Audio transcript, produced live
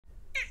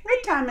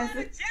what time is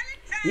it?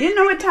 You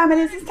know what time it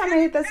is. It's time to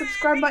hit that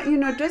subscribe button. You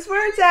know just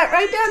where it's at.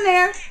 Right down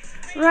there.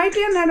 Right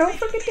down there. Don't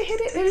forget to hit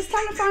it. And it's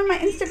time to find my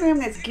Instagram.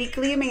 That's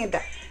Geekly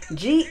Amanda.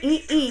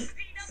 GeeKly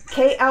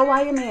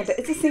Amanda.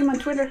 It's the same on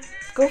Twitter.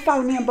 Go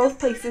follow me on both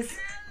places.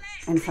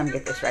 And it's time to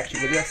get this reaction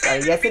video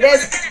started. Yes, it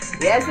is.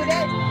 Yes, it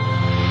is.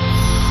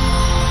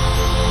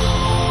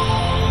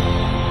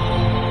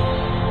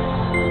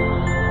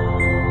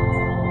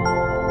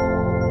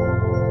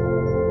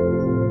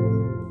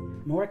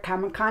 More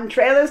Comic-Con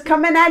trailers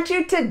coming at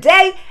you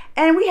today.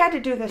 And we had to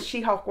do the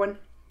She-Hulk one.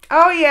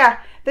 Oh, yeah.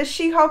 The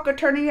She-Hulk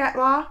Attorney at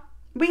Law.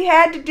 We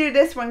had to do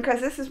this one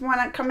because this is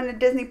one coming to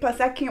Disney Plus.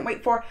 I can't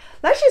wait for.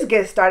 Let's just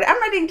get started.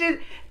 I'm ready to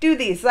do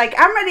these. Like,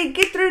 I'm ready to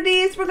get through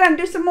these. We're going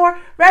to do some more.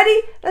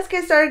 Ready? Let's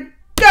get started.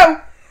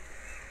 Go!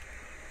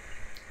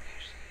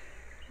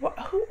 What?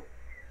 Who?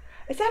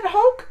 Is that a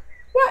Hulk?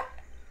 What?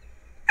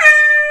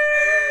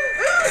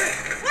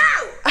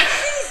 Wow!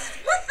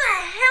 Jeez, what the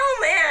hell,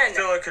 man?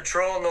 Still in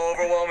control and no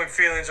overwhelming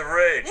feelings of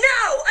rage. No!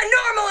 A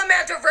normal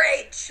amount of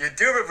rage! You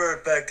do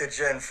revert back to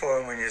Gen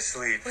form when you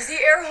sleep. Was the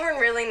air horn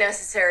really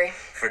necessary?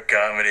 For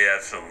comedy,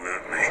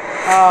 absolutely.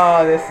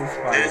 Oh, this is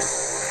funny.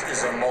 This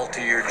is a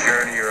multi-year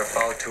journey you're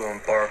about to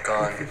embark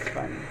on. This is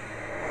funny.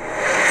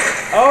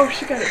 Oh,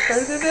 she got it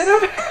further than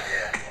him.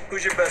 Yeah.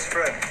 Who's your best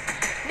friend?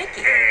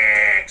 Nikki.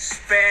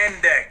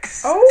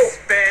 Spandex. Oh.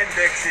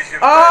 Spandex is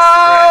your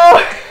Oh.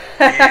 best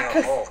friend. Being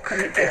a Hulk Hulk.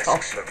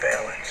 asks for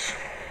balance.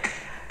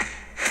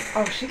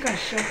 Oh, she gonna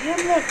show him.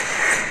 Look.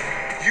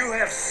 You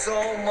have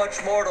so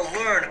much more to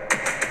learn.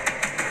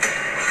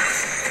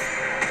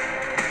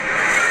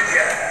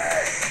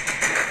 Yes.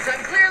 So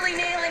I'm clearly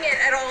nailing it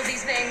at all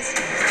these things.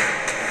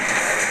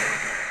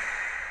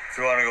 If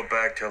you want to go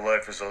back to your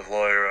life as a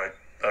lawyer,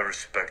 I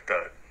respect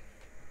that.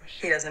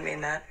 He doesn't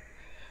mean that.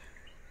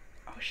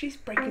 Oh, she's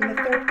breaking the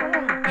third wall.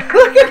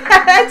 Look at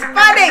that. That's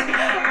funny.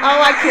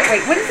 Oh, I can't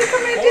wait. When is it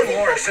coming to More Disney and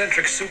more Plus?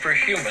 eccentric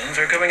superhumans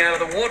are coming out of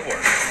the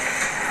woodwork.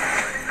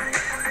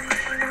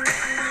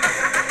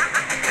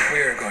 We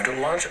are going to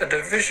launch a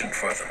division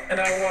for them. And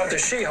I want the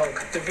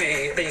She-Hulk to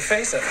be the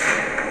face of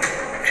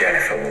it.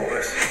 Jennifer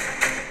Lewis.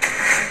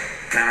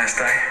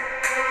 Namaste.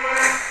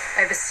 I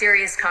have a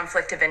serious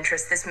conflict of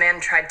interest. This man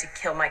tried to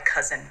kill my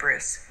cousin,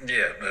 Bruce.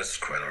 Yeah, that's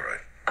quite all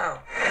right.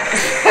 Oh.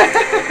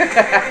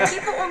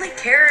 People only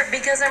care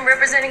because I'm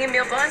representing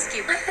Emil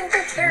Blonsky. I think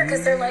they care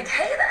because they're like,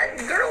 hey, that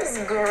girl's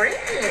green.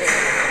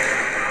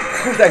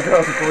 That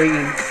girl's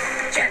green.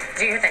 Jen,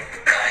 do your thing.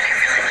 God, I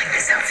really like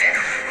this outfit.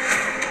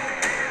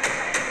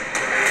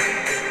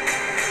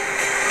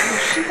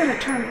 Is she gonna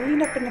turn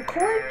green up in the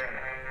court?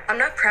 I'm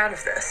not proud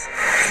of this.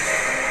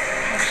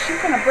 Oh, she's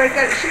gonna break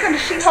it. She's gonna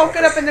She-Hulk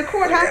it up in the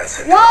court, huh? Yes,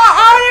 it Whoa!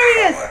 Oh, there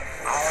he is.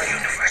 Our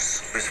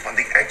universe is on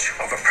the edge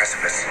of a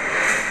precipice.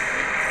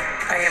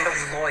 I am a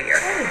lawyer.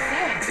 What is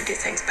that? We do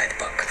things by the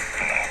book.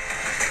 No,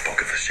 the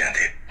Book of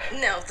Ashanti.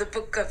 No, the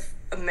Book of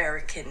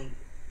American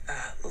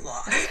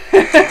Law.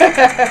 Whether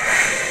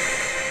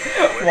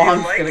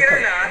Juan's you like gonna it or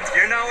come. not,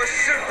 you're now a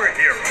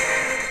superhero.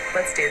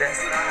 Let's do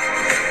this.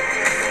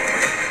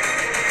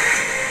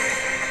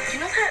 You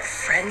know that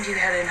friend you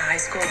had in high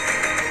school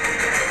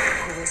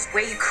who was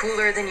way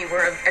cooler than you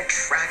were,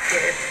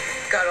 attractive,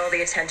 got all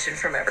the attention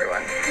from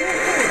everyone?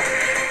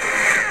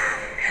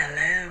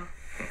 Hello.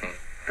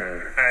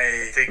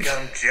 I think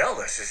I'm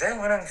jealous. Is that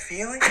what I'm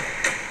feeling?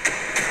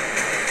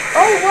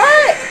 Oh,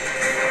 what?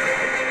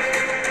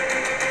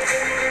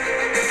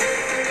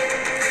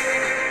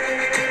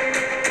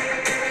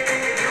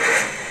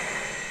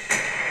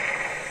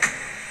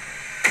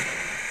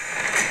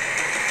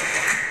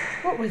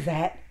 What was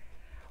that?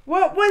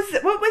 What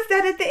was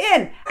that at the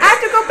end? I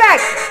have to go back.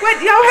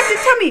 What? Y'all have to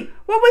tell me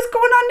what was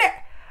going on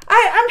there.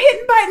 I'm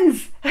hitting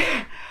buttons.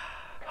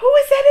 Who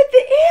was that at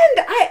the end?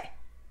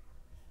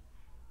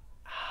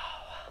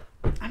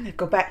 I'm gonna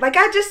go back. Like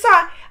I just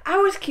saw. I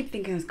always keep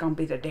thinking it's gonna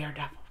be the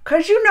Daredevil,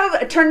 cause you know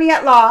the Attorney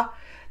at Law.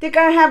 They're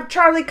gonna have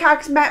Charlie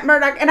Cox, Matt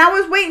Murdock, and I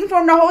was waiting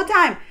for him the whole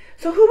time.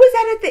 So who was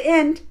that at the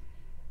end?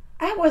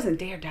 That wasn't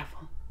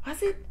Daredevil,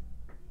 was it?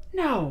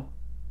 No.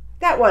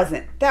 That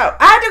wasn't. No,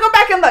 I had to go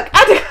back and look.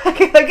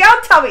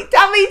 Y'all tell me.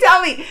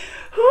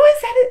 Who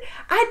is that?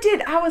 I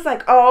did. I was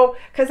like, oh,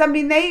 because I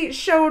mean, they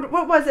showed,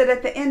 what was it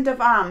at the end of,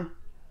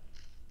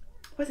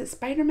 was it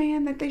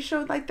Spider-Man that they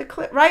showed like the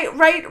clip? Right.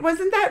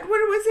 Wasn't that what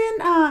it was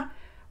in?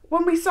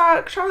 When we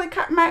saw Charlie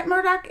Matt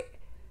Murdock?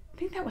 I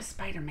think that was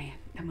Spider-Man,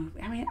 the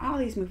movie. I mean, all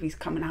these movies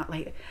coming out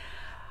later.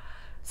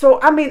 So,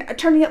 I mean,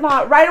 Attorney at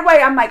Law, right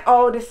away, I'm like,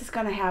 oh, this is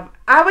going to have,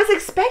 I was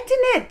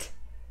expecting it.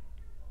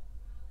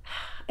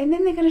 And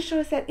then they're going to show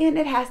us that end.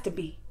 It has to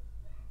be.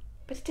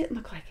 But it didn't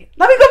look like it.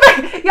 Let me go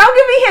back. Y'all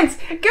give me hints.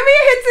 Give me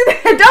hints in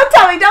there. Don't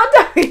tell me.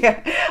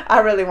 I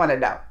really want to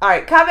know. All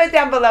right. Comment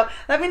down below.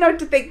 Let me know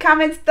what you think.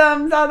 Comments,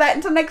 thumbs, all that.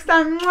 Until next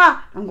time.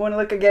 Mwah. I'm going to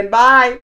look again. Bye.